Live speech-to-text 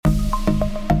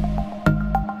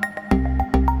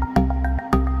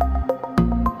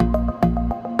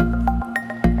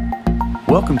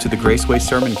Welcome to the Graceway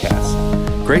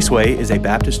Sermoncast. Graceway is a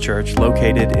Baptist church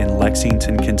located in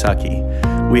Lexington, Kentucky.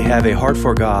 We have a heart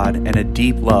for God and a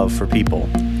deep love for people.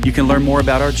 You can learn more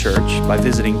about our church by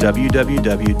visiting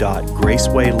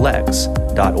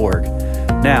www.gracewaylex.org.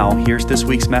 Now, here's this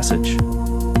week's message.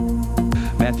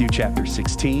 Matthew chapter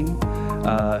 16.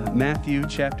 Matthew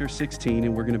chapter 16,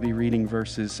 and we're going to be reading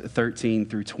verses 13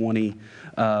 through 20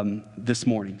 this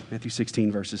morning. Matthew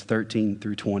 16, verses 13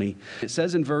 through 20. It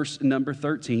says in verse number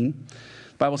 13,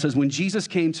 the Bible says, when Jesus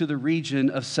came to the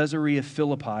region of Caesarea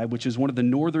Philippi, which is one of the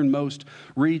northernmost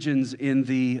regions in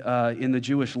the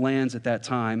Jewish lands at that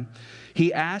time,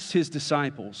 he asked his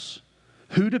disciples,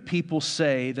 "Who do people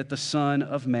say that the Son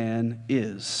of Man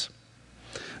is?"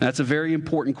 That's a very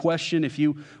important question. If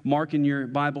you mark in your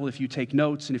Bible, if you take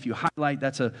notes, and if you highlight,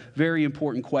 that's a very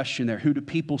important question there. Who do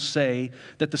people say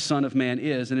that the Son of Man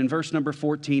is? And in verse number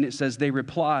 14, it says, they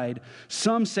replied,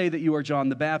 "Some say that you are John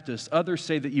the Baptist. Others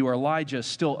say that you are Elijah.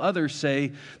 Still others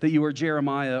say that you are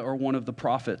Jeremiah or one of the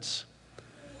prophets."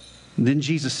 And then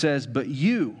Jesus says, "But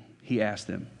you," he asked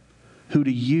them, "who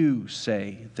do you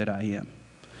say that I am?"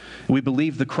 We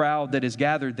believe the crowd that is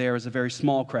gathered there is a very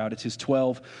small crowd. It's his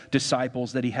 12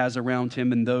 disciples that he has around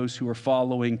him and those who are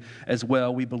following as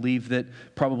well. We believe that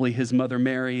probably his mother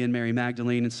Mary and Mary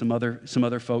Magdalene and some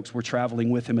other folks were traveling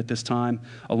with him at this time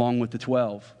along with the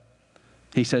 12.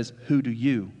 He says, "Who do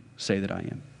you say that I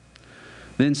am?"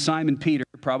 Then Simon Peter,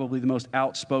 probably the most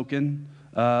outspoken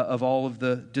of all of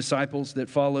the disciples that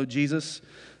followed Jesus.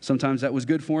 Sometimes that was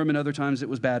good for him and other times it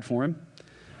was bad for him.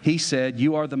 He said,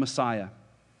 "You are the Messiah.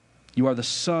 You are the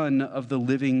Son of the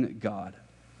living God."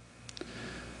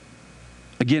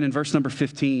 Again, in verse number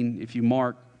 15, if you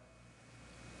mark,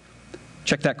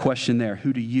 check that question there.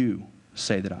 Who do you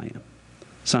say that I am?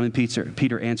 Simon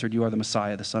Peter answered, "You are the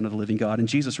Messiah, the Son of the living God." And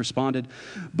Jesus responded,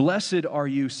 "Blessed are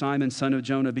you, Simon, son of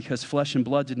Jonah, because flesh and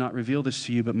blood did not reveal this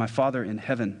to you, but my Father in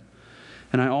heaven.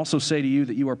 And I also say to you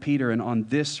that you are Peter, and on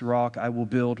this rock I will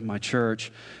build my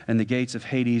church, and the gates of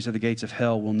Hades or the gates of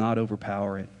hell will not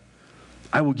overpower it.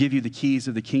 I will give you the keys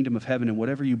of the kingdom of heaven, and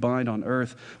whatever you bind on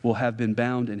earth will have been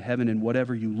bound in heaven, and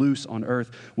whatever you loose on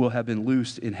earth will have been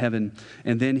loosed in heaven."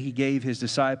 And then he gave his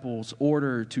disciples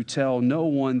order to tell no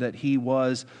one that he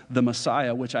was the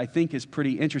Messiah, which I think is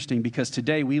pretty interesting because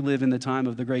today we live in the time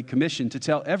of the Great Commission to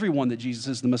tell everyone that Jesus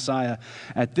is the Messiah.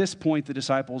 At this point, the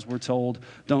disciples were told,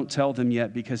 don't tell them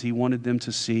yet, because he wanted them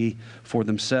to see for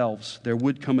themselves. There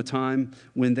would come a time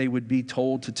when they would be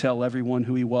told to tell everyone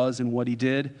who he was and what he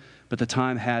did, but the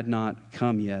time had not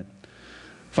come yet.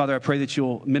 Father, I pray that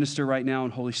you'll minister right now,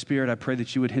 and Holy Spirit, I pray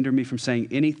that you would hinder me from saying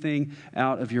anything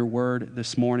out of your word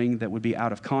this morning that would be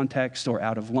out of context or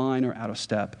out of line or out of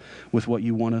step with what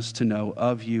you want us to know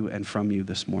of you and from you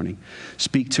this morning.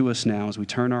 Speak to us now as we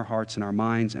turn our hearts and our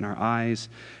minds and our eyes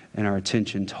and our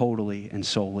attention totally and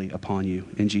solely upon you.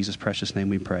 In Jesus' precious name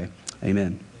we pray.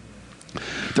 Amen.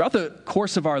 Throughout the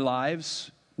course of our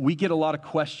lives, we get a lot of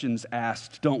questions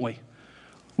asked, don't we?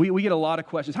 We get a lot of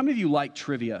questions. How many of you like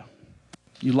trivia?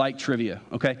 You like trivia,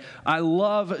 okay? I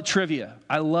love trivia.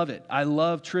 I love it. I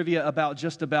love trivia about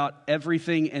just about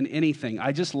everything and anything.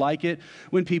 I just like it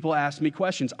when people ask me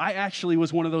questions. I actually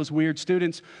was one of those weird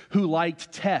students who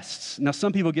liked tests. Now,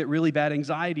 some people get really bad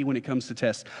anxiety when it comes to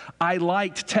tests. I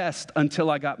liked tests until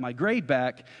I got my grade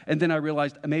back, and then I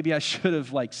realized maybe I should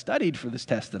have studied for this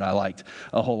test that I liked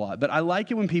a whole lot. But I like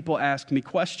it when people ask me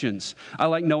questions. I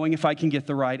like knowing if I can get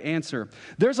the right answer.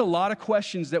 There's a lot of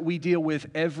questions that we deal with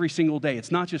every single day.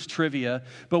 It's not just trivia,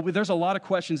 but there's a lot of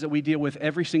questions that we deal with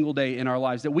every single day in our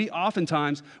lives that we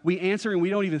oftentimes answer and we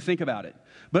don't even think about it.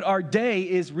 But our day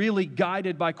is really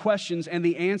guided by questions and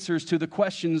the answers to the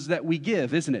questions that we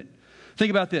give, isn't it? Think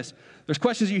about this. There's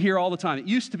questions you hear all the time. It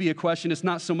used to be a question. It's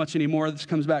not so much anymore. This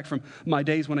comes back from my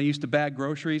days when I used to bag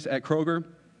groceries at Kroger.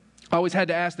 I always had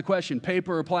to ask the question,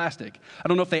 paper or plastic? I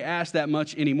don't know if they ask that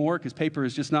much anymore because paper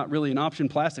is just not really an option.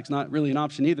 Plastic's not really an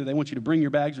option either. They want you to bring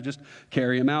your bags or just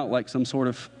carry them out like some sort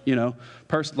of,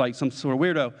 person, like some sort of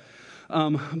weirdo.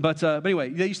 But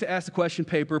anyway, they used to ask the question,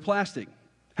 paper or plastic?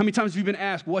 How many times have you been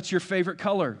asked, what's your favorite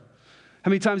color? How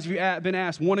many times have you been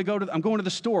asked, I'm going to the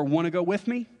store, want to go with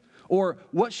me? Or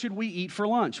what should we eat for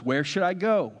lunch? Where should I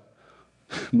go?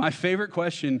 My favorite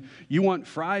question, you want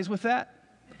fries with that?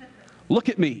 Look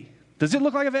at me. Does it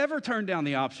look like I've ever turned down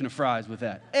the option of fries with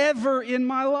that? Ever in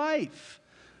my life?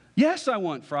 Yes, I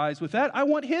want fries with that. I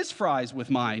want his fries with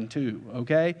mine too,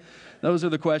 okay? Those are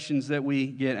the questions that we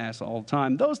get asked all the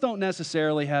time. Those don't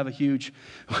necessarily have a huge,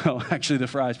 actually the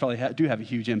fries probably do have a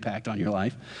huge impact on your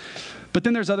life. But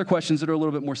then there's other questions that are a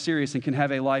little bit more serious and can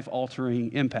have a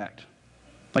life-altering impact.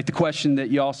 Like the question that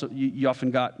you often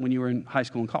got when you were in high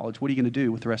school and college, what are you going to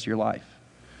do with the rest of your life?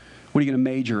 What are you going to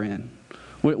major in?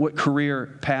 What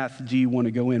career path do you want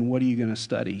to go in? What are you going to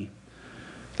study?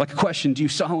 Like a question, do you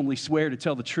solemnly swear to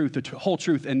tell the truth, the whole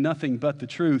truth, and nothing but the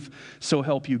truth, so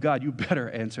help you God? You better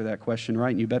answer that question right,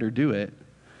 and you better do it.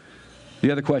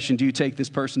 The other question, do you take this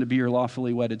person to be your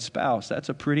lawfully wedded spouse? That's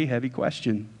a pretty heavy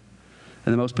question.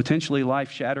 And the most potentially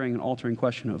life-shattering and altering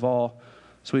question of all,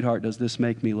 sweetheart, does this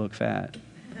make me look fat?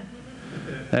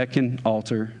 That can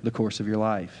alter the course of your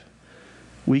life.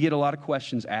 We get a lot of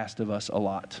questions asked of us a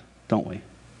lot, don't we?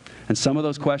 And some of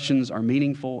those questions are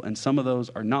meaningful, and some of those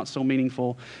are not so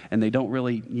meaningful, and they don't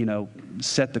really,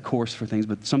 set the course for things,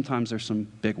 but sometimes there's some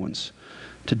big ones.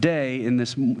 Today, in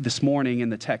this morning, in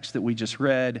the text that we just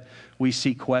read, we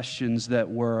see questions that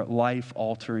were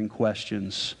life-altering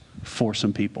questions for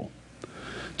some people.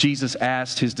 Jesus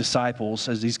asked his disciples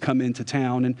as he's come into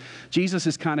town, and Jesus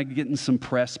is kind of getting some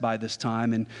press by this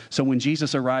time. And so when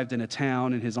Jesus arrived in a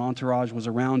town and his entourage was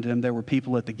around him, there were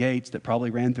people at the gates that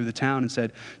probably ran through the town and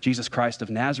said, Jesus Christ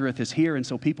of Nazareth is here. And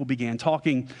so people began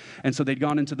talking. And so they'd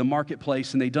gone into the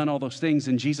marketplace and they'd done all those things.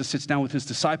 And Jesus sits down with his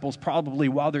disciples probably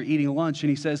while they're eating lunch. And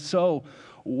he says, so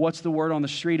what's the word on the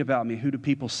street about me? Who do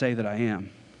people say that I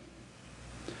am?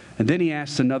 And then he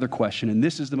asks another question, and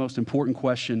this is the most important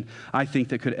question I think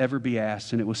that could ever be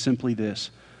asked, and it was simply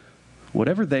this: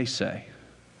 whatever they say,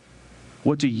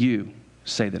 what do you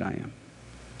say that I am?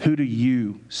 Who do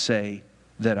you say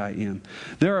that I am?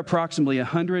 There are approximately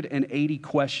 180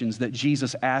 questions that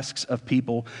Jesus asks of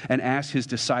people and asks his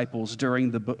disciples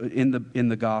in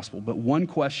the gospel. But one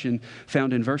question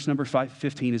found in verse number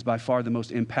 15 is by far the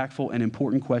most impactful and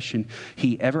important question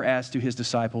he ever asked to his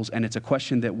disciples, and it's a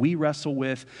question that we wrestle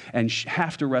with and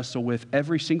have to wrestle with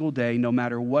every single day, no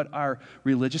matter what our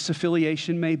religious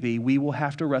affiliation may be. We will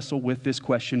have to wrestle with this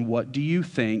question: what do you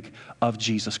think of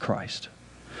Jesus Christ?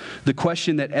 The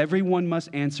question that everyone must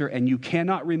answer, and you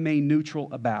cannot remain neutral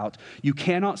about. You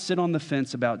cannot sit on the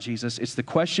fence about Jesus. It's the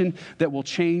question that will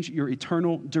change your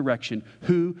eternal direction.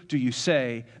 Who do you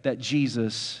say that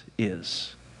Jesus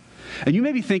is? And you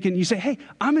may be thinking, you say, hey,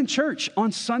 I'm in church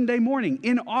on Sunday morning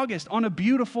in August on a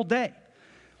beautiful day.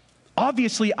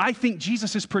 Obviously, I think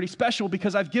Jesus is pretty special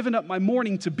because I've given up my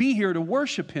morning to be here to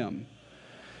worship him.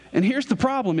 And here's the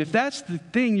problem. If that's the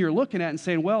thing you're looking at and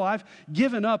saying, well, I've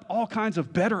given up all kinds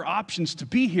of better options to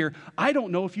be here, I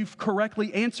don't know if you've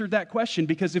correctly answered that question,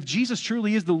 because if Jesus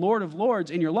truly is the Lord of Lords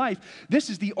in your life, this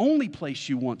is the only place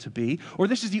you want to be, or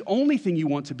this is the only thing you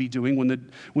want to be doing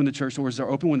when the church doors are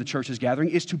open, when the church is gathering,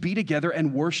 is to be together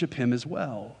and worship him as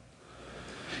well.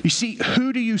 You see,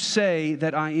 who do you say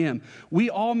that I am?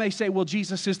 We all may say, well,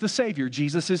 Jesus is the Savior.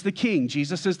 Jesus is the King.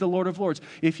 Jesus is the Lord of Lords.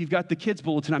 If you've got the kids'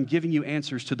 bulletin, I'm giving you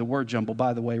answers to the word jumble,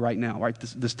 by the way, right now, right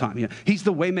this time. He's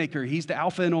the Waymaker. He's the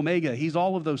Alpha and Omega. He's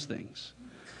all of those things.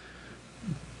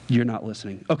 You're not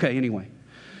listening. Okay, anyway.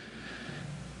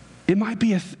 It might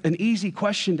be an easy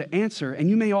question to answer, and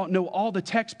you may all know all the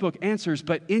textbook answers,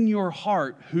 but in your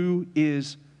heart, who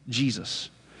is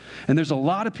Jesus? And there's a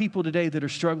lot of people today that are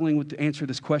struggling to answer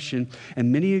this question,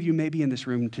 and many of you may be in this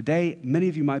room today. Many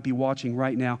of you might be watching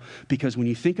right now, because when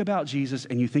you think about Jesus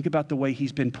and you think about the way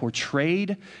he's been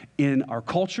portrayed in our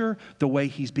culture, the way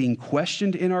he's being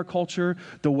questioned in our culture,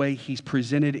 the way he's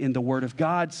presented in the Word of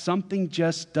God, something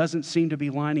just doesn't seem to be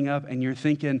lining up, and you're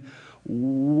thinking,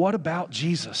 what about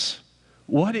Jesus?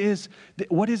 What is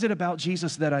it about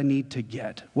Jesus that I need to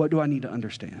get? What do I need to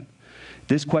understand?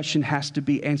 This question has to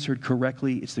be answered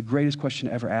correctly. It's the greatest question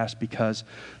ever asked, because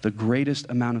the greatest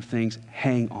amount of things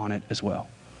hang on it as well.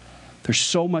 There's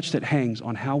so much that hangs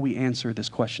on how we answer this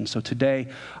question. So today,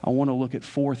 I want to look at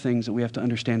 4 things that we have to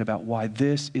understand about why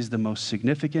this is the most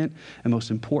significant and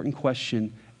most important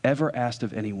question ever asked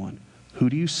of anyone. Who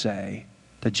do you say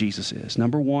that Jesus is?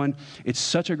 Number 1, it's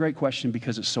such a great question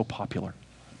because it's so popular.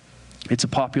 It's a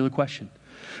popular question.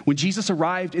 When Jesus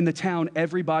arrived in the town,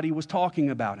 everybody was talking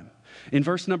about him. In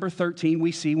verse number 13,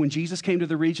 we see when Jesus came to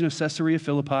the region of Caesarea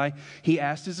Philippi, he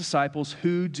asked his disciples,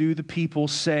 who do the people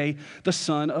say the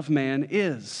Son of Man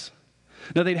is?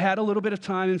 Now, they'd had a little bit of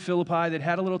time in Philippi. They'd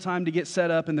had a little time to get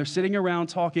set up, and they're sitting around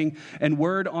talking, and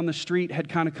word on the street had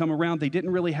kind of come around. They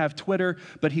didn't really have Twitter,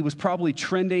 but he was probably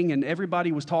trending, and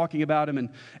everybody was talking about him, and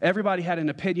everybody had an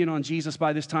opinion on Jesus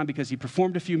by this time because he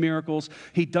performed a few miracles.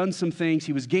 He'd done some things.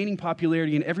 He was gaining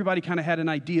popularity, and everybody kind of had an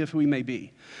idea of who he may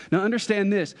be. Now,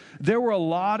 understand this. There were a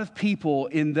lot of people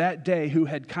in that day who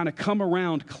had kind of come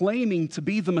around claiming to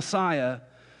be the Messiah,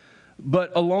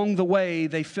 but along the way,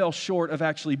 they fell short of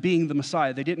actually being the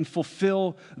Messiah. They didn't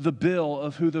fulfill the bill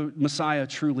of who the Messiah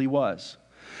truly was.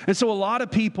 And so a lot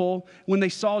of people, when they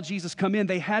saw Jesus come in,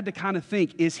 they had to kind of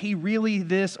think, is he really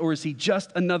this, or is he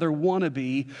just another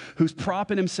wannabe who's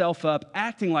propping himself up,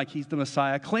 acting like he's the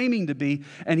Messiah, claiming to be,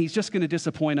 and he's just going to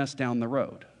disappoint us down the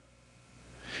road?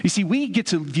 You see, we get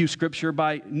to view Scripture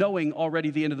by knowing already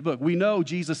the end of the book. We know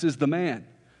Jesus is the man.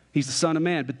 He's the Son of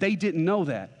Man, but they didn't know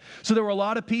that. So there were a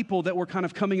lot of people that were kind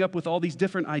of coming up with all these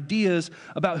different ideas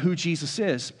about who Jesus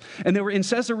is. And they were in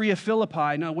Caesarea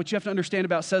Philippi. Now, what you have to understand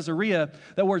about Caesarea,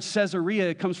 that word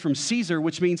Caesarea comes from Caesar,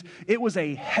 which means it was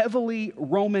a heavily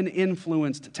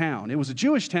Roman-influenced town. It was a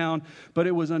Jewish town, but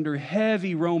it was under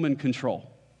heavy Roman control.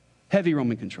 Heavy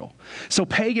Roman control. So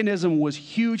paganism was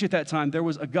huge at that time. There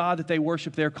was a god that they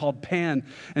worshiped there called Pan.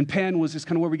 And Pan was just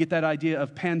kind of where we get that idea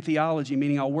of pantheology,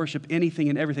 meaning I'll worship anything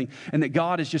and everything. And that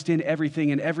God is just in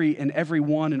everything and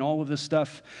everyone and all of this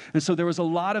stuff. And so there was a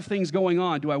lot of things going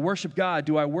on. Do I worship God?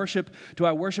 Do I worship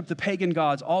the pagan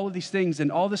gods? All of these things, and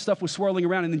all this stuff was swirling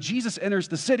around. And then Jesus enters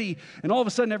the city, and all of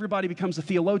a sudden everybody becomes a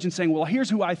theologian saying, well, here's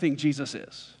who I think Jesus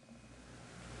is.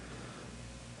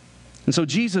 And so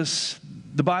Jesus,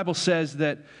 the Bible says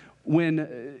that when,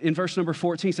 in verse number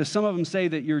 14, says, some of them say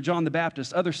that you're John the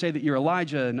Baptist, others say that you're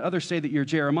Elijah, and others say that you're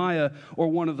Jeremiah or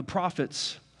one of the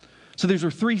prophets. So these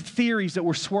were three theories that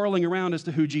were swirling around as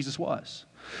to who Jesus was.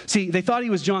 See, they thought he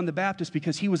was John the Baptist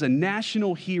because he was a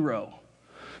national hero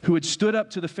who had stood up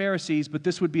to the Pharisees, but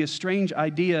this would be a strange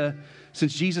idea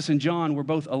since Jesus and John were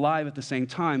both alive at the same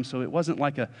time, so it wasn't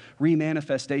like a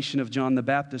remanifestation of John the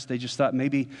Baptist. They just thought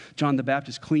maybe John the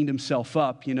Baptist cleaned himself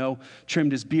up,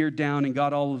 trimmed his beard down and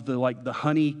got all of the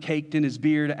honey caked in his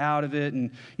beard out of it,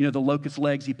 and, the locust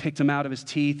legs, he picked them out of his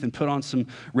teeth and put on some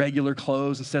regular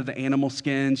clothes instead of the animal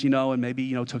skins, and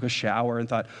maybe, took a shower and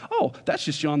thought, oh, that's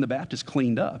just John the Baptist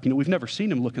cleaned up. We've never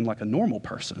seen him looking like a normal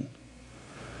person.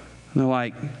 And they're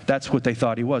like, that's what they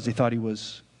thought he was. They thought he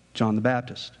was John the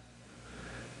Baptist.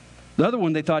 The other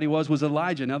one they thought he was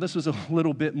Elijah. Now, this was a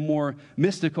little bit more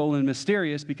mystical and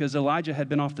mysterious because Elijah had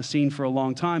been off the scene for a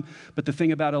long time. But the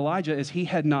thing about Elijah is he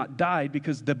had not died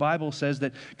because the Bible says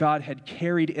that God had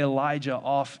carried Elijah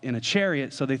off in a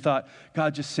chariot. So they thought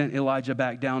God just sent Elijah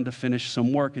back down to finish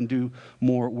some work and do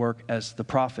more work as the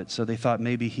prophet. So they thought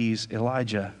maybe he's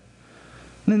Elijah.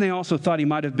 And then they also thought he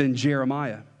might have been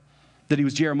Jeremiah. That he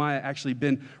was Jeremiah actually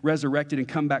been resurrected and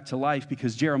come back to life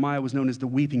because Jeremiah was known as the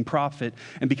weeping prophet.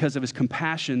 And because of his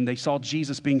compassion, they saw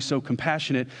Jesus being so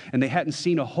compassionate, and they hadn't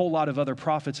seen a whole lot of other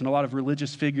prophets and a lot of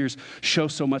religious figures show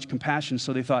so much compassion.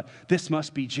 So they thought, this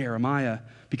must be Jeremiah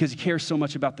because he cares so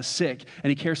much about the sick,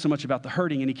 and he cares so much about the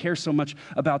hurting, and he cares so much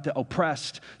about the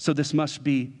oppressed. So this must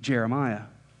be Jeremiah.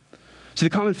 So the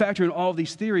common factor in all of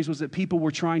these theories was that people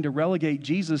were trying to relegate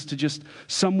Jesus to just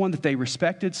someone that they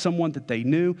respected, someone that they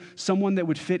knew, someone that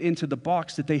would fit into the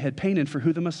box that they had painted for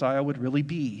who the Messiah would really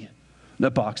be.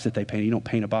 The box that they painted. You don't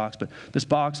paint a box, but this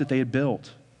box that they had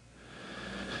built.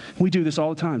 We do this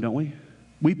all the time, don't we?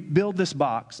 We build this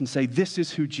box and say, this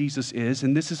is who Jesus is,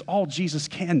 and this is all Jesus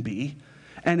can be.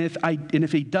 And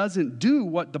if he doesn't do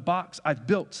what the box I've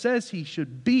built says he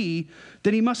should be,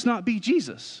 then he must not be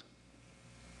Jesus.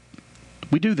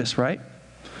 We do this, right?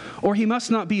 Or he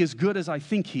must not be as good as I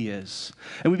think he is.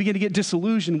 And we begin to get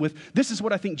disillusioned with, this is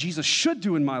what I think Jesus should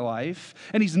do in my life,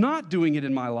 and he's not doing it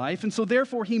in my life, and so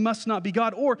therefore he must not be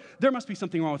God, or there must be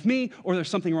something wrong with me, or there's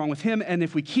something wrong with him, and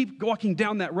if we keep walking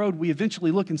down that road, we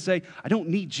eventually look and say, I don't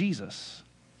need Jesus.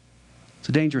 It's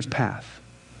a dangerous path.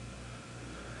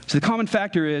 So the common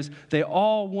factor is they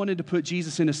all wanted to put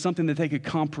Jesus into something that they could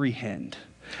comprehend.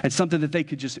 And something that they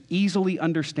could just easily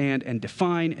understand and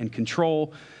define and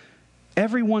control.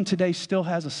 Everyone today still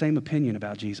has the same opinion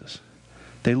about Jesus.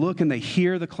 They look and they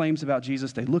hear the claims about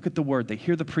Jesus. They look at the word. They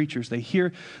hear the preachers. They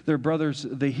hear their brothers.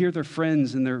 They hear their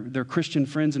friends and their Christian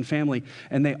friends and family.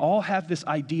 And they all have this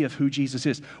idea of who Jesus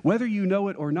is. Whether you know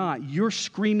it or not, you're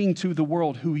screaming to the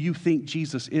world who you think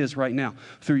Jesus is right now.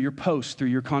 Through your posts, through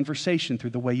your conversation, through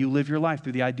the way you live your life,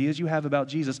 through the ideas you have about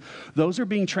Jesus. Those are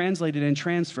being translated and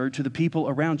transferred to the people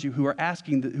around you who are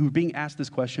being asked this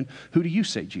question, who do you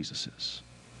say Jesus is?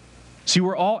 See,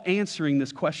 we're all answering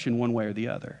this question one way or the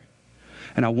other.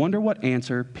 And I wonder what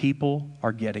answer people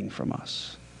are getting from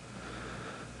us.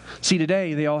 See,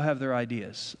 today they all have their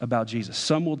ideas about Jesus.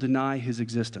 Some will deny his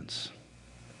existence.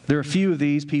 There are a few of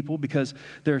these people because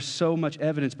there's so much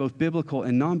evidence, both biblical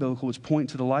and non-biblical, which point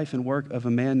to the life and work of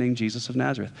a man named Jesus of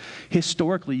Nazareth.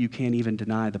 Historically, you can't even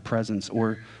deny the presence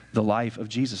or the life of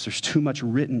Jesus. There's too much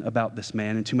written about this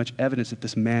man and too much evidence that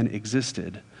this man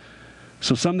existed.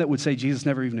 So some that would say Jesus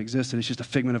never even existed, it's just a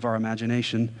figment of our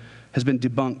imagination, has been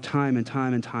debunked time and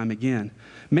time and time again.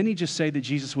 Many just say that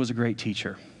Jesus was a great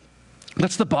teacher.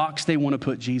 That's the box they want to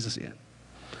put Jesus in.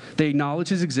 They acknowledge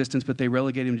his existence, but they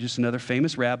relegate him to just another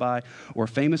famous rabbi or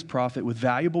famous prophet with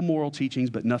valuable moral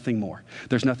teachings, but nothing more.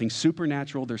 There's nothing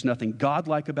supernatural. There's nothing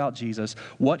godlike about Jesus.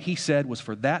 What he said was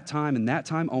for that time and that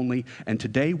time only, and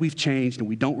today we've changed, and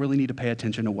we don't really need to pay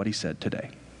attention to what he said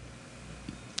today.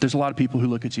 There's a lot of people who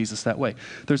look at Jesus that way.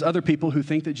 There's other people who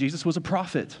think that Jesus was a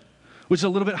prophet, which is a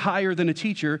little bit higher than a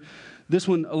teacher. This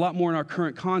one, a lot more in our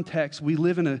current context. We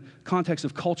live in a context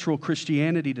of cultural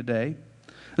Christianity today.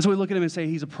 And so we look at him and say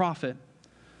he's a prophet.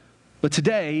 But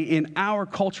today, in our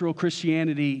cultural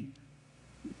Christianity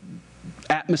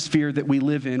atmosphere that we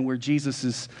live in, where Jesus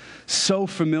is so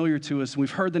familiar to us, and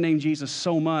we've heard the name Jesus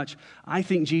so much, I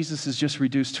think Jesus is just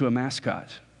reduced to a mascot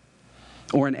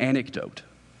or an anecdote.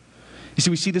 You see,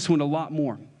 we see this one a lot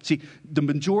more. See, the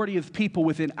majority of people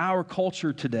within our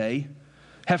culture today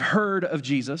have heard of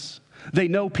Jesus. They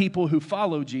know people who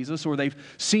follow Jesus, or they've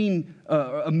seen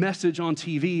a message on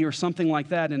TV or something like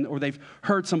that, or they've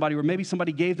heard somebody, or maybe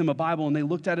somebody gave them a Bible and they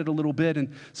looked at it a little bit,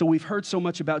 and so we've heard so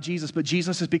much about Jesus, but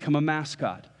Jesus has become a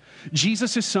mascot.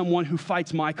 Jesus is someone who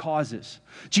fights my causes.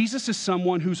 Jesus is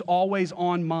someone who's always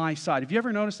on my side. Have you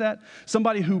ever noticed that?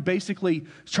 Somebody who basically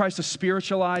tries to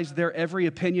spiritualize their every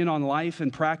opinion on life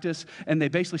and practice, and they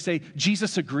basically say,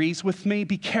 Jesus agrees with me.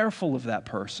 Be careful of that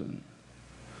person.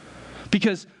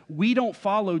 Because we don't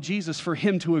follow Jesus for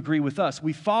him to agree with us.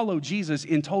 We follow Jesus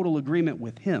in total agreement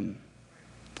with him.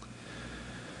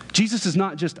 Jesus is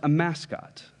not just a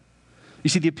mascot. You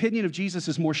see, the opinion of Jesus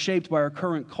is more shaped by our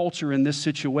current culture in this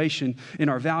situation, in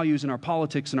our values, in our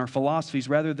politics, in our philosophies,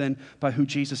 rather than by who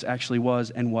Jesus actually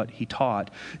was and what he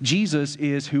taught. Jesus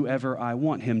is whoever I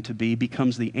want him to be,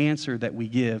 becomes the answer that we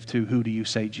give to who do you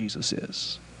say Jesus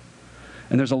is.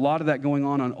 And there's a lot of that going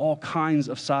on all kinds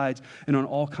of sides and on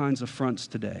all kinds of fronts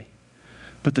today.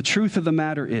 But the truth of the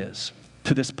matter is,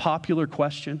 to this popular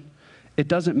question, it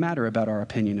doesn't matter about our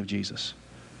opinion of Jesus,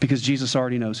 because Jesus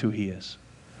already knows who he is.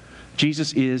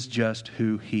 Jesus is just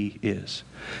who he is.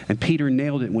 And Peter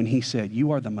nailed it when he said,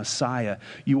 you are the Messiah,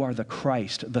 you are the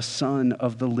Christ, the Son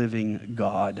of the living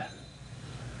God.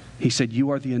 He said, you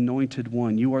are the anointed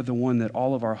one, you are the one that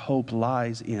all of our hope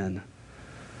lies in.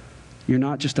 You're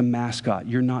not just a mascot.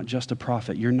 You're not just a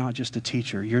prophet. You're not just a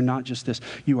teacher. You're not just this.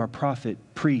 You are prophet,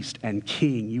 priest, and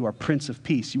king. You are Prince of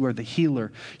Peace. You are the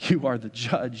healer. You are the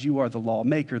judge. You are the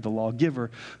lawmaker, the lawgiver.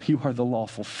 You are the law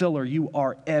fulfiller. You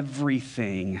are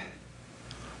everything.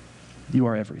 You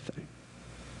are everything.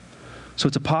 So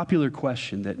it's a popular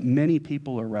question that many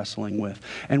people are wrestling with.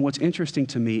 And what's interesting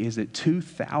to me is that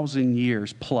 2,000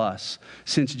 years plus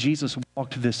since Jesus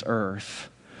walked this earth,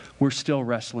 we're still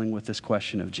wrestling with this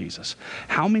question of Jesus.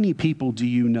 How many people do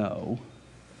you know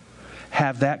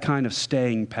have that kind of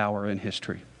staying power in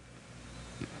history?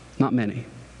 Not many.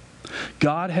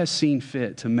 God has seen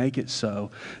fit to make it so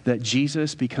that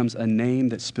Jesus becomes a name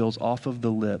that spills off of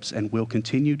the lips and will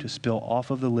continue to spill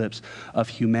off of the lips of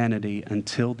humanity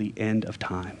until the end of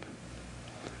time,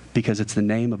 because it's the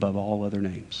name above all other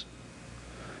names.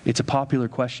 It's a popular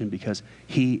question because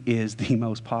he is the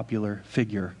most popular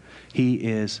figure. He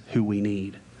is who we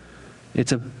need.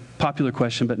 It's a popular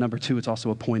question, but number two, it's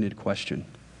also a pointed question.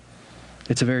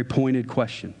 It's a very pointed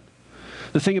question.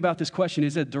 The thing about this question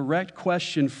is a direct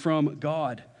question from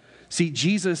God. See,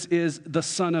 Jesus is the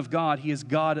Son of God. He is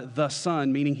God the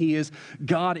Son, meaning he is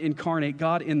God incarnate,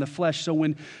 God in the flesh. So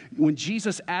when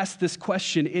Jesus asks this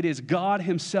question, it is God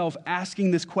himself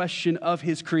asking this question of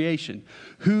his creation.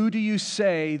 Who do you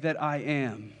say that I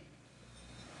am?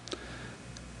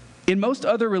 In most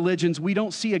other religions, we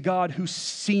don't see a God who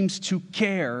seems to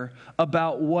care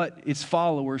about what his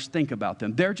followers think about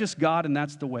them. They're just God, and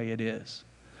that's the way it is.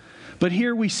 But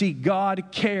here we see God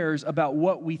cares about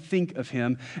what we think of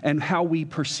him and how we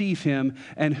perceive him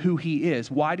and who he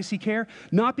is. Why does he care?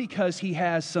 Not because he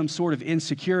has some sort of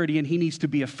insecurity and he needs to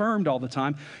be affirmed all the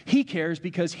time. He cares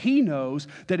because he knows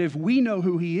that if we know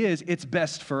who he is, it's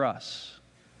best for us.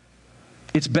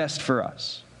 It's best for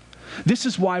us. This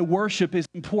is why worship is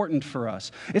important for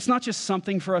us. It's not just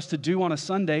something for us to do on a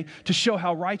Sunday to show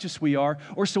how righteous we are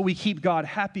or so we keep God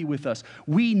happy with us.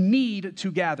 We need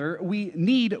to gather. We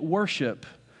need worship.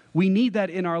 We need that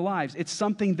in our lives. It's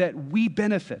something that we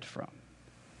benefit from.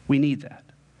 We need that.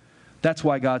 That's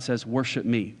why God says, worship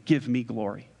me, give me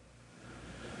glory.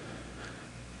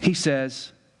 He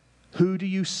says, who do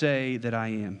you say that I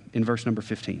am? In verse number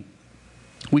 15.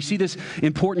 We see this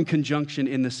important conjunction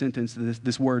in the sentence,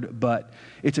 this word, but.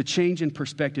 It's a change in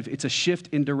perspective. It's a shift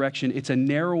in direction. It's a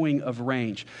narrowing of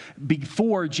range.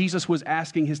 Before, Jesus was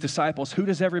asking his disciples, who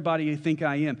does everybody think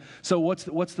I am? So what's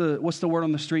the word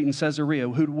on the street in Caesarea?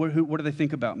 What do they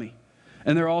think about me?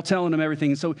 And they're all telling him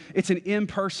everything. So it's an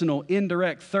impersonal,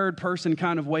 indirect, third-person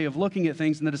kind of way of looking at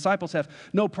things. And the disciples have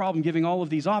no problem giving all of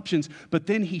these options. But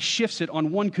then he shifts it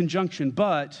on one conjunction.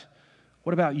 But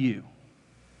what about you?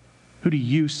 Who do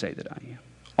you say that I am?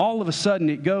 All of a sudden,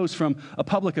 it goes from a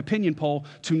public opinion poll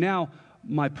to now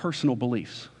my personal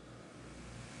beliefs.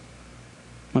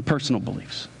 My personal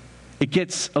beliefs. It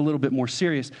gets a little bit more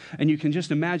serious, and you can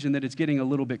just imagine that it's getting a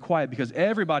little bit quiet because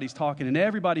everybody's talking and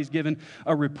everybody's giving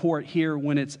a report here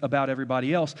when it's about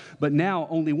everybody else. But now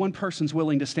only one person's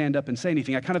willing to stand up and say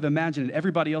anything. I kind of imagine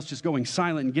everybody else just going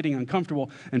silent and getting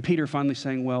uncomfortable, and Peter finally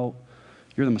saying, well,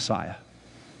 you're the Messiah.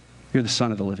 You're the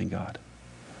Son of the living God.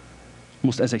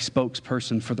 Almost as a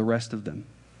spokesperson for the rest of them.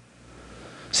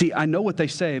 See, I know what they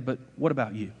say, but what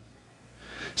about you?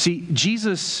 See,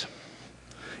 Jesus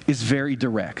is very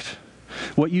direct.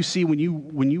 What you see when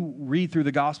you read through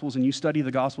the Gospels and you study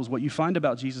the Gospels, what you find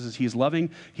about Jesus is he is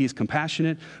loving, he is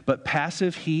compassionate, but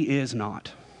passive he is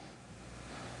not.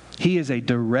 He is a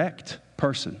direct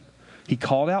person. He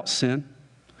called out sin.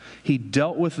 He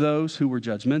dealt with those who were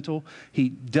judgmental. He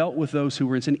dealt with those who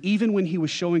were in sin. Even when he was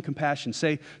showing compassion,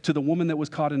 say, to the woman that was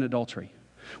caught in adultery.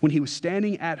 When he was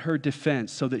standing at her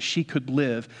defense so that she could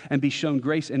live and be shown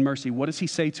grace and mercy, what does he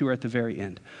say to her at the very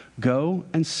end? Go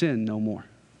and sin no more.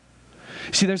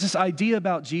 See, there's this idea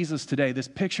about Jesus today, this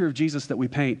picture of Jesus that we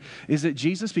paint, is that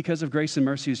Jesus, because of grace and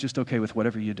mercy, is just okay with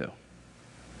whatever you do.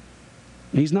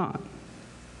 He's not.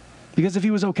 Because if he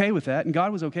was okay with that, and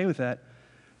God was okay with that,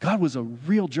 God was a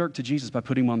real jerk to Jesus by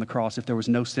putting him on the cross if there was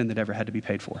no sin that ever had to be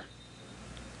paid for.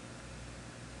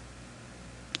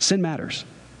 Sin matters.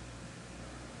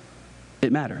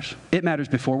 It matters. It matters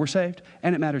before we're saved,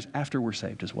 and it matters after we're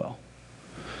saved as well.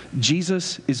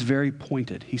 Jesus is very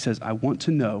pointed. He says, I want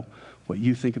to know what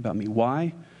you think about me.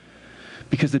 Why?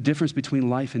 Because the difference between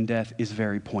life and death is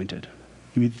very pointed.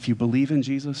 If you believe in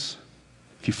Jesus,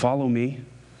 if you follow me,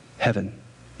 heaven.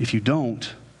 If you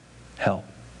don't, hell.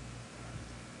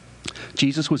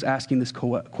 Jesus was asking this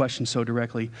question so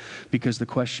directly because the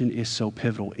question is so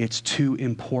pivotal. It's too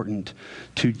important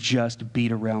to just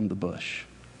beat around the bush.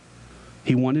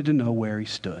 He wanted to know where he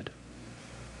stood.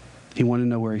 He wanted to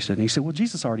know where he stood. And he said, well,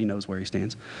 Jesus already knows where he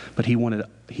stands, but he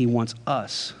wants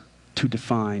us to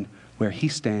define where he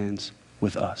stands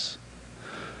with us.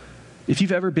 If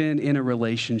you've ever been in a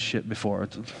relationship before, a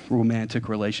romantic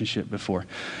relationship before,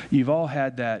 you've all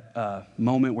had that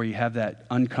moment where you have that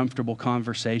uncomfortable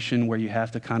conversation where you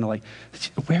have to kind of like,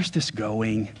 where's this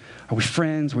going? Are we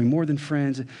friends? Are we more than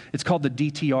friends? It's called the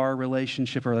DTR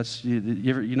relationship, or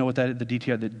you know what that is? The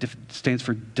DTR that stands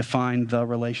for define the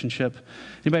relationship.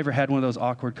 Anybody ever had one of those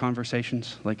awkward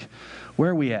conversations? Like, where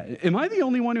are we at? Am I the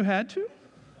only one who had to?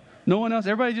 No one else?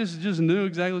 Everybody just knew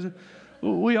exactly.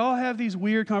 We all have these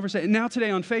weird conversations. Now today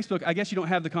on Facebook, I guess you don't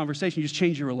have the conversation. You just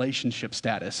change your relationship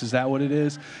status. Is that what it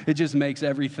is? It just makes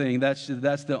everything. That's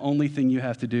the only thing you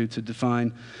have to do to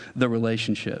define the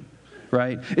relationship,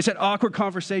 right? It's that awkward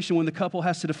conversation when the couple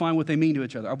has to define what they mean to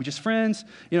each other. Are we just friends?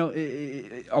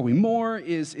 Are we more?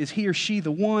 Is he or she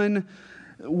the one?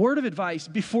 Word of advice,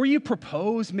 before you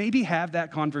propose, maybe have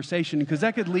that conversation because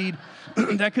that could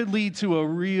lead to a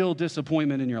real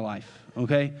disappointment in your life.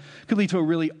 Okay? Could lead to a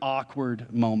really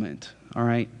awkward moment, all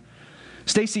right?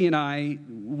 Stacy and I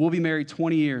will be married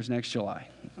 20 years next July.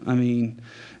 I mean,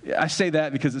 I say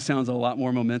that because it sounds a lot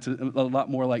more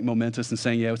like momentous than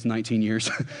saying, yeah, it's 19 years.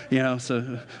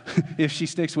 So if she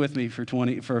sticks with me for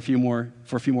a few more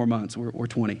months, we're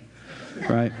 20,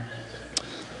 right?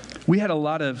 We had a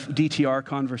lot of DTR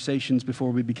conversations before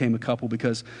we became a couple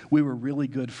because we were really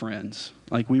good friends.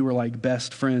 Like we were like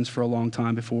best friends for a long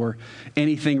time before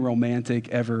anything romantic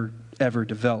ever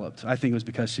developed. I think it was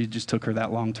because she just took her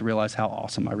that long to realize how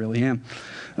awesome I really am.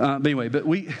 But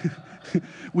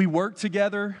we worked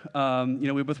together.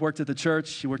 We both worked at the church.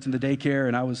 She worked in the daycare,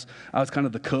 and I was kind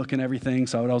of the cook and everything.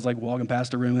 So I was like walking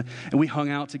past her room, and we hung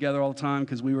out together all the time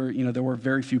because we were, there were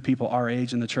very few people our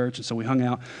age in the church, and so we hung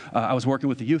out. I was working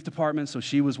with the youth department, so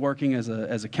she was working as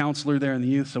a counselor there in the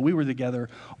youth. So we were together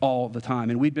all the time,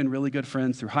 and we'd been really good friends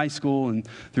through high school and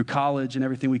through college and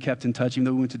everything. We kept in touch, even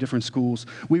though we went to different schools.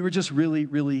 We were just really,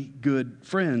 really good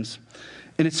friends.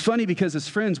 And it's funny because as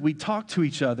friends, we talk to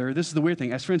each other. This is the weird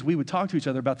thing. As friends, we would talk to each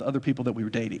other about the other people that we were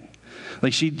dating.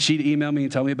 Like she'd email me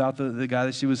and tell me about the guy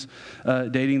that she was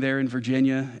dating there in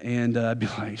Virginia. And I'd be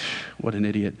like, what an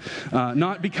idiot.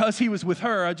 Not because he was with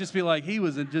her. I'd just be like,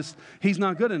 he's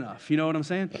not good enough. You know what I'm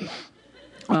saying?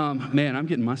 Man, I'm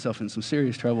getting myself in some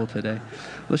serious trouble today.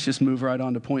 Let's just move right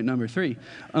on to point number 3.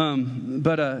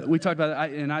 But we talked about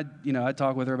it, I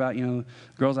talk with her about,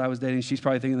 girls I was dating. She's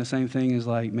probably thinking the same thing as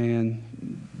like, man,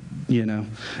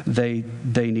 they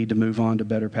need to move on to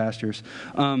better pastures.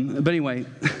 But anyway,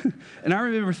 and I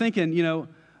remember thinking,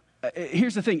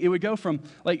 here's the thing. It would go from,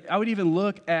 I would even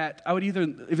look at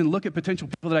potential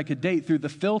people that I could date through the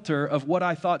filter of what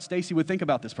I thought Stacy would think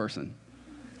about this person.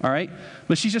 All right?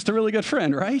 But she's just a really good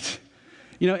friend, right?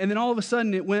 And then all of a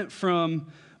sudden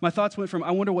my thoughts went from,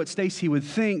 I wonder what Stacy would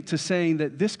think, to saying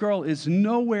that this girl is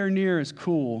nowhere near as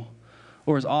cool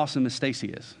or as awesome as Stacy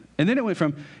is. And then it went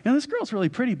from, this girl's really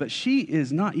pretty, but she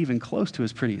is not even close to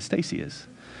as pretty as Stacy is.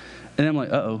 And I'm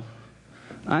like, uh-oh,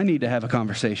 I need to have a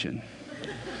conversation.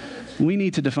 We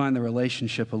need to define the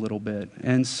relationship a little bit.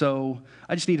 And so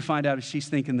I just need to find out if she's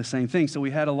thinking the same thing. So we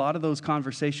had a lot of those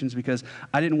conversations because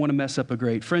I didn't want to mess up a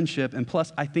great friendship. And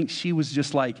plus, I think she was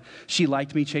just she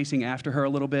liked me chasing after her a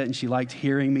little bit, and she liked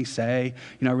hearing me say,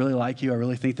 I really like you. I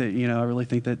really think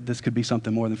that this could be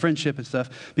something more than friendship and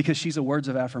stuff, because she's a words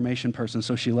of affirmation person.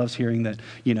 So she loves hearing that,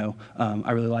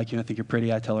 I really like you, and I think you're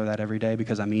pretty. I tell her that every day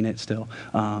because I mean it still,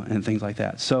 and things like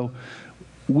that. So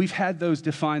we've had those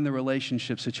define the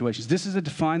relationship situations. This is a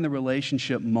define the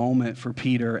relationship moment for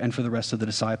Peter and for the rest of the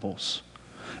disciples.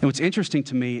 And what's interesting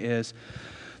to me is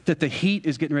that the heat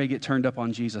is getting ready to get turned up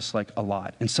on Jesus a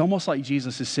lot. And it's almost like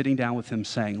Jesus is sitting down with him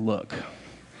saying, look,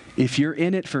 if you're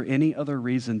in it for any other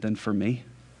reason than for me,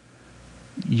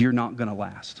 you're not going to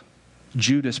last.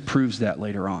 Judas proves that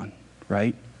later on,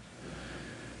 right?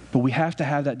 But we have to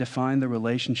have that define the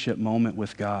relationship moment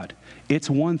with God. It's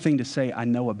one thing to say, I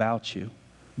know about you.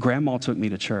 Grandma took me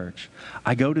to church.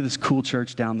 I go to this cool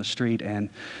church down the street, and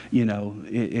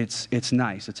it's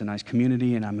nice. It's a nice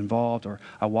community, and I'm involved. Or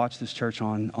I watch this church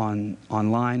online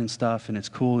and stuff, and it's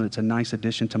cool, and it's a nice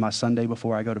addition to my Sunday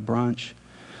before I go to brunch.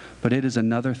 But it is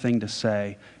another thing to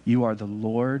say, you are the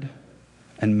Lord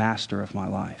and master of my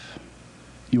life.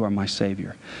 You are my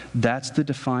Savior. That's the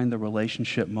define the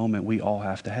relationship moment we all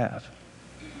have to have.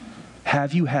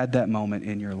 Have you had that moment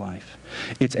in your life?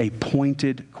 It's a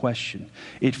pointed question.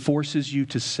 It forces you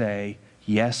to say,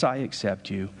 yes, I accept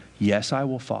you. Yes, I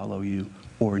will follow you.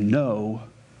 Or no,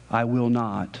 I will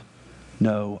not.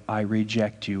 No, I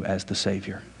reject you as the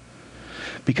Savior.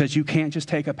 Because you can't just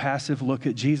take a passive look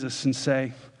at Jesus and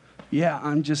say, yeah,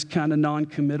 I'm just kind of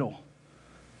non-committal.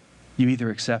 You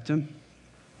either accept him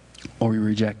or you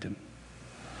reject him.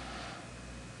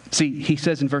 See, he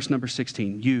says in verse number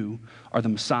 16, you are the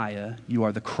Messiah, you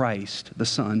are the Christ, the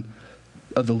Son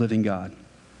of the living God.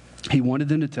 He wanted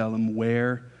them to tell him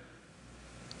where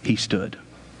he stood.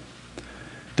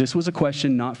 This was a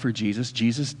question not for Jesus.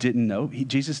 Jesus didn't know.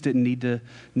 Jesus didn't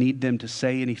need them to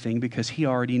say anything because he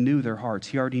already knew their hearts.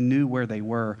 He already knew where they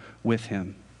were with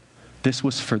him. This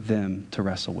was for them to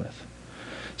wrestle with.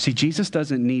 See, Jesus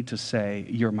doesn't need to say,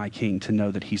 you're my king, to know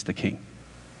that he's the king.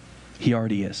 He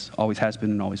already is, always has been,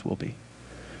 and always will be.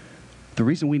 The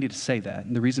reason we need to say that,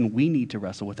 and the reason we need to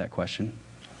wrestle with that question,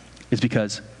 is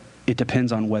because it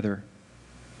depends on whether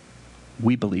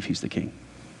we believe he's the king,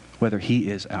 whether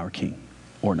he is our king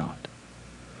or not.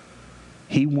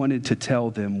 He wanted to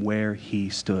tell them where he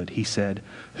stood. He said,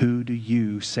 who do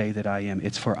you say that I am?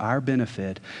 It's for our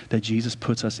benefit that Jesus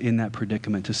puts us in that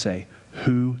predicament to say,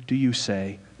 who do you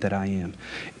say that I am?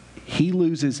 He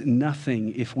loses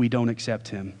nothing if we don't accept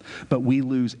him, but we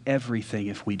lose everything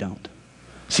if we don't.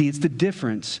 See, it's the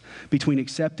difference between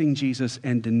accepting Jesus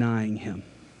and denying him.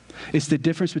 It's the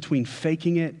difference between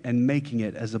faking it and making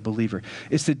it as a believer.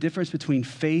 It's the difference between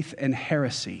faith and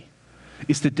heresy.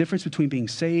 It's the difference between being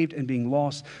saved and being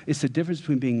lost. It's the difference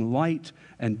between being light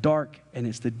and dark, and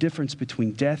it's the difference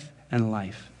between death and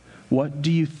life. What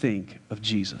do you think of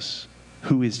Jesus?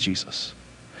 Who is Jesus?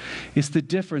 It's the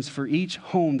difference for each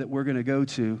home that we're going to go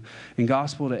to in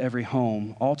Gospel to Every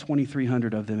Home, all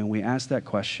 2,300 of them, and we ask that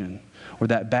question, or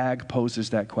that bag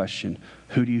poses that question,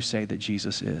 who do you say that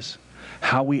Jesus is?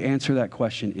 How we answer that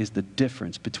question is the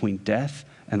difference between death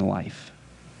and life.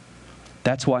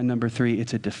 That's why, number 3,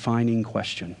 it's a defining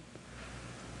question.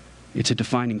 It's a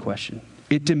defining question.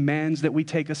 It demands that we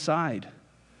take a side.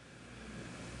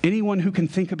 Anyone who can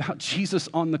think about Jesus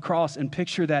on the cross and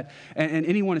picture that, and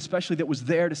anyone especially that was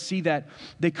there to see that,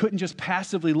 they couldn't just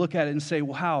passively look at it and say,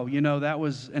 wow, that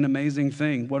was an amazing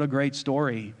thing. What a great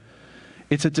story.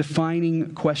 It's a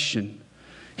defining question.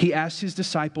 He asked his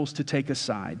disciples to take a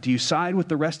side. Do you side with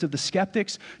the rest of the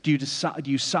skeptics? Do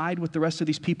you side with the rest of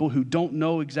these people who don't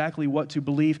know exactly what to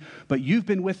believe? But you've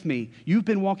been with me. You've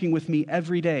been walking with me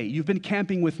every day. You've been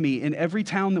camping with me in every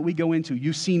town that we go into.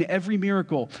 You've seen every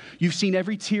miracle. You've seen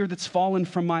every tear that's fallen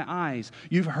from my eyes.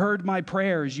 You've heard my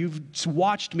prayers. You've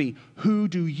watched me. Who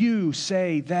do you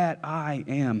say that I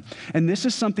am? And this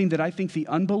is something that I think the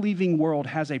unbelieving world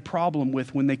has a problem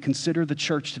with when they consider the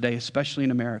church today, especially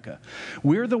in America.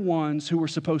 We're we're the ones who are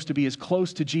supposed to be as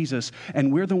close to Jesus,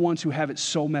 and we're the ones who have it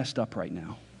so messed up right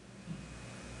now.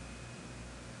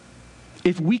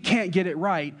 If we can't get it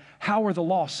right, how are the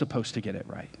lost supposed to get it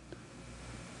right?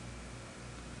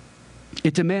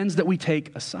 It demands that we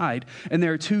take a side, and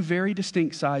there are two very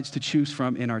distinct sides to choose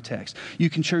from in our text.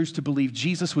 You can choose to believe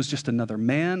Jesus was just another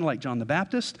man like John the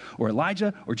Baptist or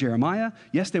Elijah or Jeremiah.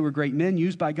 Yes, they were great men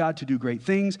used by God to do great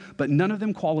things, but none of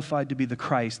them qualified to be the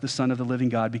Christ, the Son of the living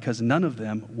God, because none of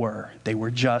them were. They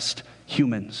were just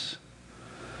humans.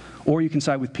 Or you can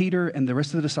side with Peter and the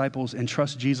rest of the disciples and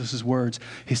trust Jesus' words,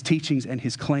 his teachings, and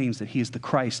his claims that he is the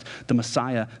Christ, the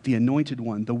Messiah, the anointed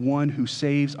one, the one who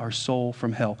saves our soul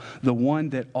from hell, the one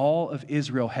that all of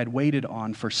Israel had waited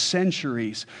on for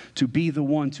centuries to be the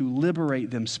one to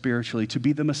liberate them spiritually, to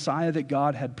be the Messiah that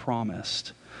God had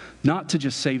promised, not to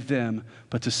just save them,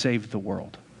 but to save the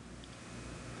world.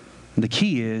 And the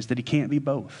key is that he can't be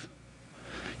both.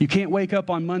 You can't wake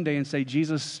up on Monday and say,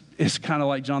 Jesus is kind of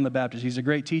like John the Baptist. He's a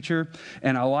great teacher,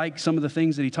 and I like some of the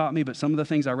things that he taught me, but some of the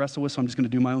things I wrestle with, so I'm just going to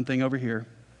do my own thing over here.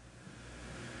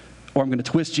 Or I'm going to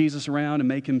twist Jesus around and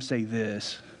make him say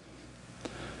this.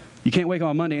 You can't wake up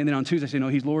on Monday and then on Tuesday say, no,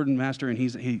 he's Lord and Master,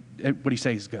 and what he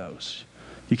says goes.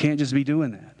 You can't just be doing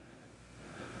that.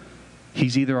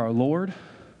 He's either our Lord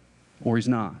or he's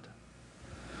not.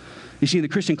 You see, in the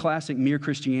Christian classic, Mere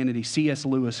Christianity, C.S.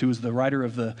 Lewis, who was the writer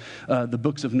of the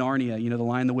books of Narnia, The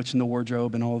Lion, the Witch, and the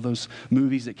Wardrobe, and all of those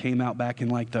movies that came out back in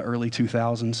like the early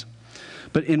 2000s.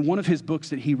 But in one of his books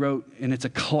that he wrote, and it's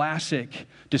a classic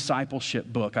discipleship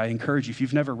book. I encourage you, if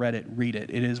you've never read it, read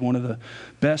it. It is one of the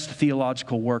best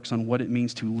theological works on what it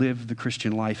means to live the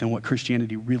Christian life and what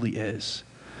Christianity really is.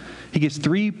 He gives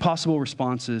three possible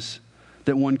responses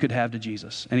that one could have to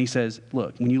Jesus. And he says,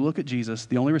 look, when you look at Jesus,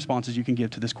 the only responses you can give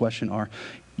to this question are,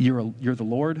 you're the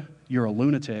Lord, you're a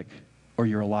lunatic, or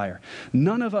you're a liar.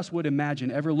 None of us would imagine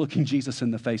ever looking Jesus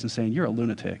in the face and saying, you're a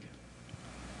lunatic.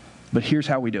 But here's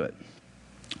how we do it.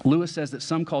 Lewis says that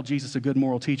some call Jesus a good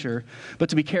moral teacher, but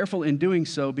to be careful in doing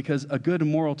so, because a good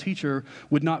moral teacher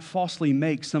would not falsely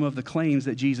make some of the claims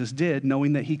that Jesus did,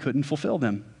 knowing that he couldn't fulfill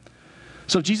them.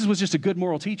 So if Jesus was just a good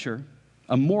moral teacher,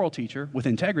 a moral teacher with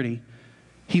integrity,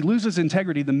 he loses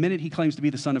integrity the minute he claims to be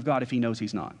the Son of God if he knows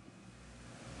he's not.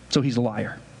 So he's a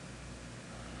liar.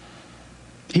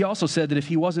 He also said that if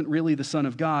he wasn't really the Son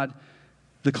of God,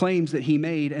 the claims that he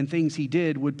made and things he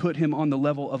did would put him on the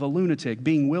level of a lunatic,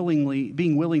 being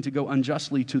willing to go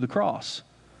unjustly to the cross.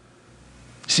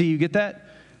 See, you get that?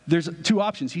 There's two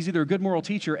options. He's either a good moral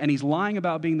teacher and he's lying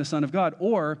about being the Son of God,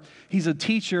 or he's a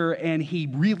teacher and he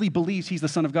really believes he's the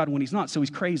Son of God when he's not, so he's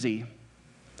crazy.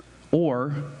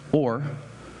 Or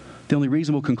the only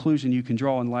reasonable conclusion you can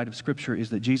draw in light of Scripture is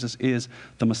that Jesus is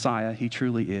the Messiah. He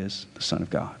truly is the Son of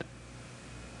God.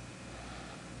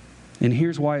 And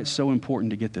here's why it's so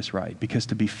important to get this right. Because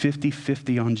to be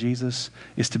 50-50 on Jesus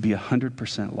is to be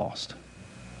 100% lost.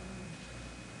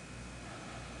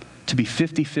 To be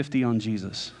 50-50 on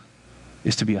Jesus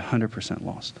is to be 100%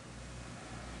 lost.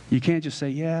 You can't just say,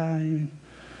 yeah,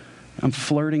 I'm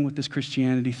flirting with this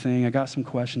Christianity thing. I got some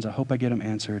questions. I hope I get them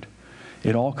answered.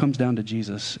 It all comes down to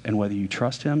Jesus and whether you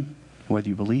trust him, whether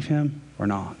you believe him or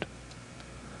not.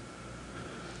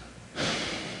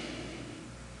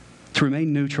 To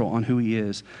remain neutral on who he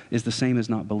is the same as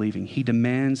not believing. He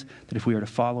demands that if we are to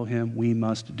follow him, we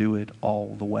must do it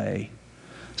all the way.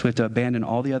 So we have to abandon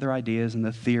all the other ideas and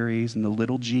the theories and the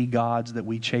little g gods that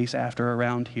we chase after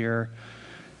around here,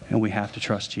 and we have to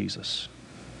trust Jesus.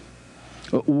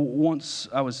 Once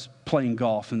I was playing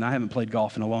golf, and I haven't played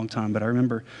golf in a long time, but I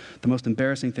remember the most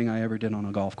embarrassing thing I ever did on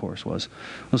a golf course was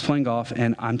I was playing golf,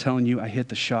 and I'm telling you, I hit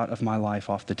the shot of my life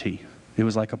off the tee. It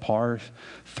was like a par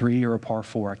 3 or a par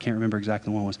 4. I can't remember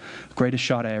exactly what it was. Greatest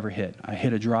shot I ever hit. I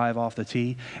hit a drive off the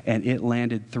tee, and it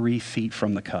landed 3 feet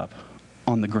from the cup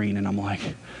on the green, and I'm like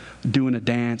doing a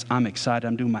dance. I'm excited.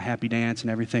 I'm doing my happy dance and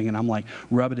everything, and I'm like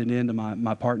rubbing it into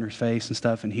my partner's face and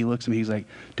stuff, and he looks at me. He's like,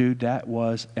 dude, that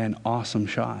was an awesome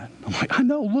shot. I'm like, I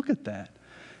know, look at that.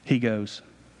 He goes,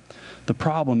 the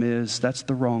problem is that's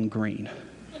the wrong green.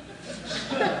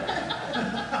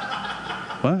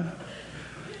 What?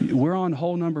 We're on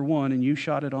hole number 1, and you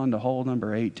shot it onto hole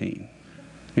number 18.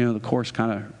 The course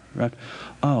kind of, right?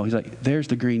 Oh, he's like, there's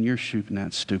the green you're shooting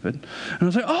at, stupid. And I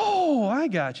was like, oh, I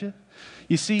got you.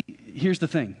 You see, here's the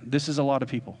thing. This is a lot of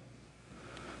people.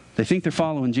 They think they're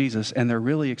following Jesus, and they're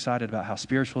really excited about how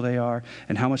spiritual they are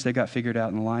and how much they got figured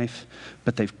out in life,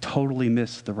 but they've totally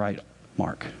missed the right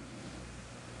mark.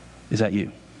 Is that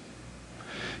you?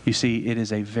 You see, it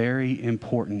is a very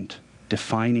important,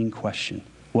 defining question.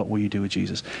 What will you do with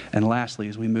Jesus? And lastly,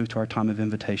 as we move to our time of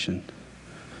invitation,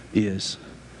 is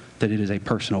that it is a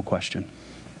personal question.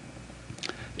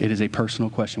 It is a personal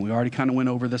question. We already kind of went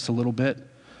over this a little bit.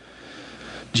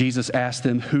 Jesus asked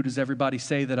them, who does everybody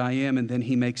say that I am? And then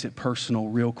he makes it personal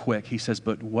real quick. He says,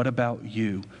 but what about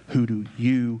you? Who do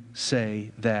you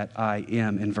say that I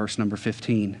am? In verse number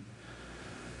 15.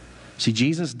 See,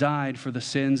 Jesus died for the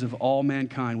sins of all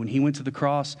mankind. When he went to the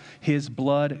cross, his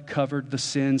blood covered the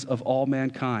sins of all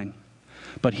mankind.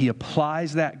 But he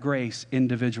applies that grace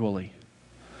individually.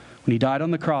 When he died on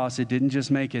the cross, it didn't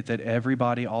just make it that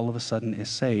everybody all of a sudden is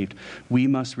saved. We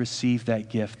must receive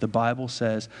that gift. The Bible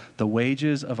says the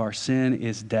wages of our sin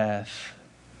is death,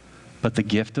 but the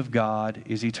gift of God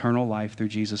is eternal life through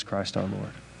Jesus Christ our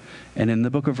Lord. And in the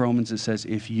book of Romans, it says,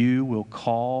 if you will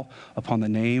call upon the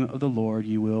name of the Lord,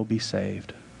 you will be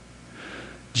saved.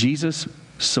 Jesus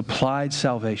supplied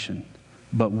salvation,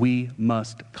 but we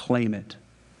must claim it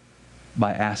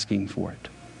by asking for it.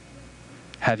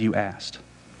 Have you asked?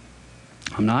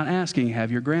 I'm not asking, have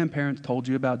your grandparents told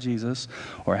you about Jesus,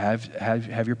 or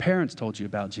have your parents told you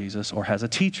about Jesus, or has a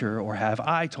teacher, or have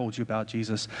I told you about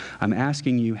Jesus? I'm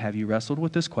asking you, have you wrestled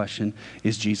with this question?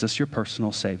 Is Jesus your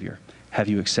personal Savior? Have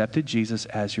you accepted Jesus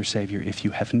as your Savior? If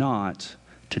you have not,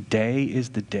 today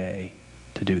is the day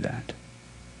to do that.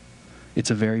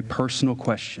 It's a very personal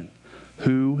question.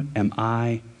 Who am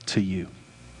I to you?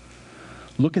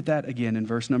 Look at that again in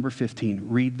verse number 15.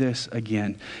 Read this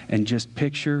again and just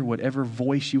picture whatever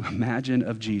voice you imagine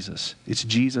of Jesus. It's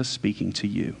Jesus speaking to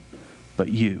you. But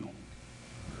you,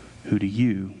 who do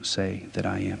you say that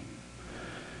I am?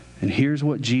 And here's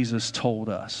what Jesus told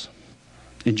us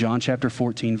in John chapter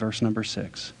 14, verse number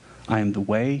 6. I am the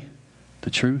way,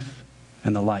 the truth,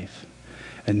 and the life.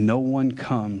 And no one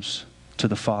comes to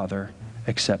the Father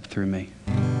except through me.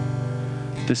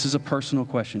 This is a personal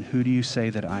question. Who do you say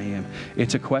that I am?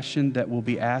 It's a question that will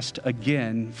be asked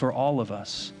again for all of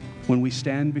us when we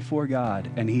stand before God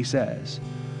and he says,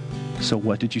 so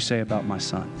what did you say about my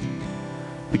son?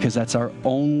 Because that's our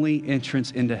only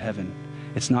entrance into heaven.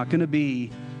 It's not going to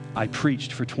be, I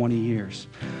preached for 20 years.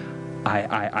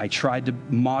 I tried to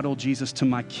model Jesus to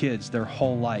my kids their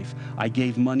whole life. I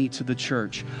gave money to the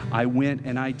church. I went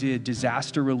and I did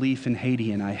disaster relief in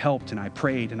Haiti, and I helped and I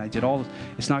prayed and I did all this.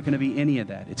 It's not going to be any of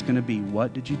that. It's going to be,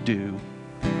 what did you do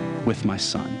with my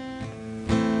son?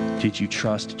 Did you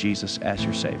trust Jesus as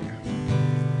your Savior?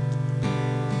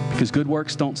 Because good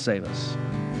works don't save us.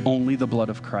 Only the blood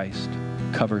of Christ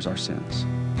covers our sins.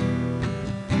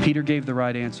 Peter gave the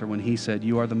right answer when he said,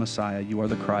 you are the Messiah, you are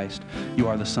the Christ, you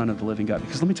are the Son of the living God.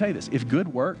 Because let me tell you this, if good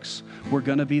works were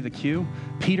going to be the cue,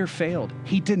 Peter failed.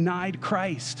 He denied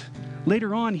Christ.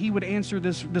 Later on, he would answer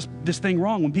this thing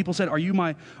wrong. When people said, are you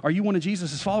one of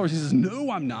Jesus' followers? He says, no,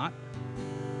 I'm not.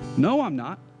 No, I'm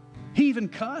not. He even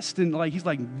cussed and he's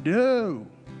like, no.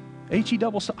 H-E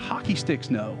double hockey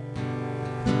sticks, no.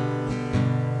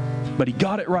 But he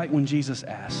got it right when Jesus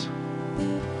asked.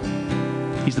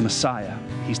 He's the Messiah.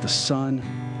 He's the Son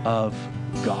of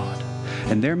God.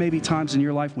 And there may be times in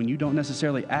your life when you don't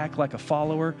necessarily act like a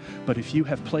follower, but if you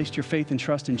have placed your faith and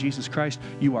trust in Jesus Christ,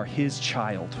 you are his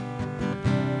child.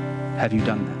 Have you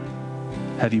done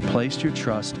that? Have you placed your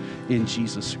trust in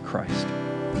Jesus Christ?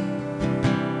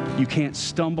 You can't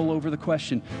stumble over the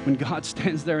question. When God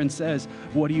stands there and says,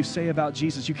 what do you say about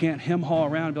Jesus? You can't hem-haw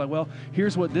around and be like, well,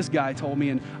 here's what this guy told me.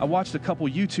 And I watched a couple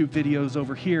YouTube videos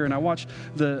over here, and I watched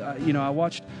the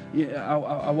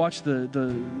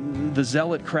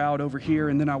zealot crowd over here,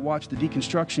 and then I watched the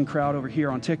deconstruction crowd over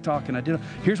here on TikTok, and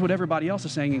here's what everybody else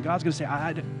is saying, and God's going to say,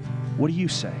 what do you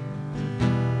say?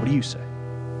 What do you say?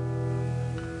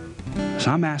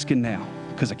 So I'm asking now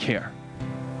because I care.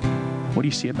 What do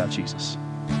you see about Jesus?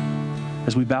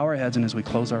 As we bow our heads and as we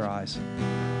close our eyes,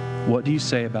 what do you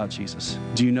say about Jesus?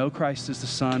 Do you know Christ is the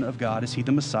Son of God? Is he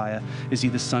the Messiah? Is he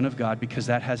the Son of God? Because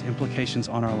that has implications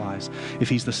on our lives. If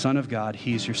he's the Son of God,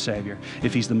 he's your Savior.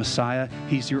 If he's the Messiah,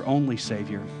 he's your only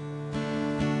Savior.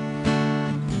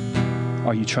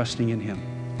 Are you trusting in him?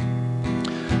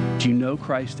 Do you know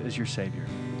Christ as your Savior?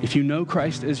 If you know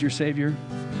Christ as your Savior,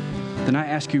 then I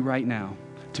ask you right now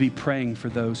to be praying for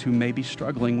those who may be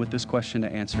struggling with this question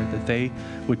to answer, that they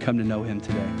would come to know him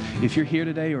today. If you're here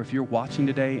today, or if you're watching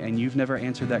today and you've never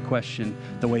answered that question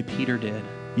the way Peter did,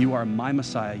 you are my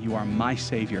Messiah, you are my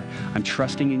Savior. I'm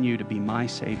trusting in you to be my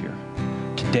Savior.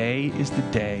 Today is the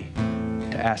day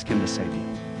to ask him to save you.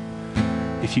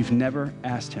 If you've never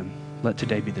asked him, let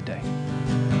today be the day.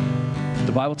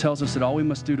 The Bible tells us that all we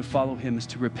must do to follow him is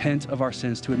to repent of our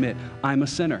sins, to admit, I'm a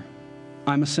sinner.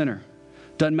 I'm a sinner.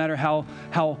 Doesn't matter how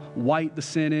white the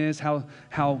sin is,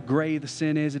 how gray the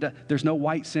sin is. There's no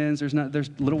white sins. There's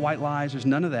little white lies. There's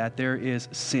none of that. There is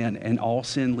sin, and all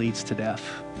sin leads to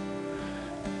death.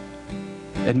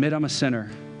 Admit I'm a sinner.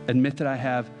 Admit that I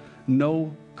have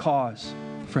no cause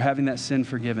for having that sin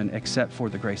forgiven except for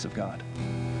the grace of God.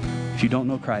 If you don't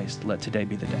know Christ, let today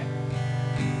be the day.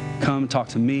 Come talk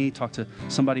to me, talk to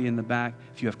somebody in the back.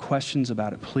 If you have questions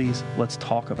about it, please, let's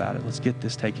talk about it. Let's get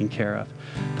this taken care of.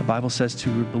 The Bible says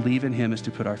to believe in him is to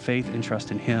put our faith and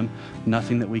trust in him.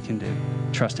 Nothing that we can do.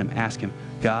 Trust him. Ask him,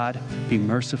 God, be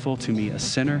merciful to me, a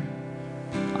sinner.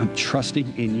 I'm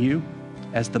trusting in you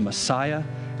as the Messiah,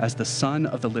 as the Son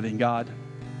of the living God,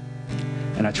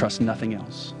 and I trust nothing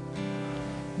else.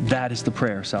 That is the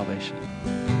prayer of salvation.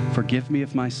 Forgive me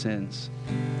of my sins.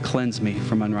 Cleanse me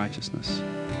from unrighteousness.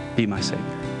 Be my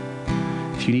Savior.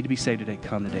 If you need to be saved today,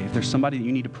 come today. If there's somebody that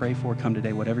you need to pray for, come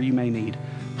today. Whatever you may need,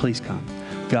 please come.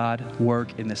 God,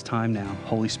 work in this time now.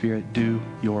 Holy Spirit, do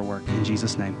your work. In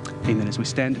Jesus' name, amen. As we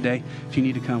stand today, if you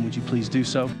need to come, would you please do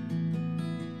so?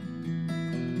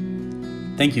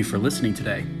 Thank you for listening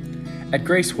today. At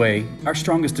Graceway, our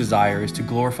strongest desire is to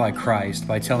glorify Christ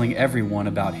by telling everyone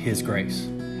about His grace.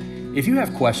 If you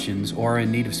have questions or are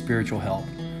in need of spiritual help,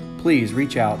 please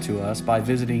reach out to us by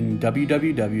visiting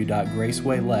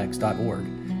www.gracewaylex.org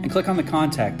and click on the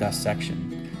Contact Us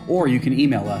section. Or you can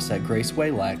email us at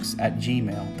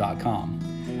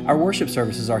gracewaylex@gmail.com. Our worship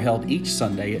services are held each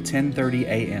Sunday at 10:30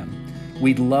 a.m.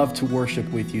 We'd love to worship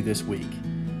with you this week.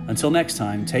 Until next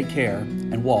time, take care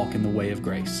and walk in the way of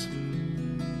grace.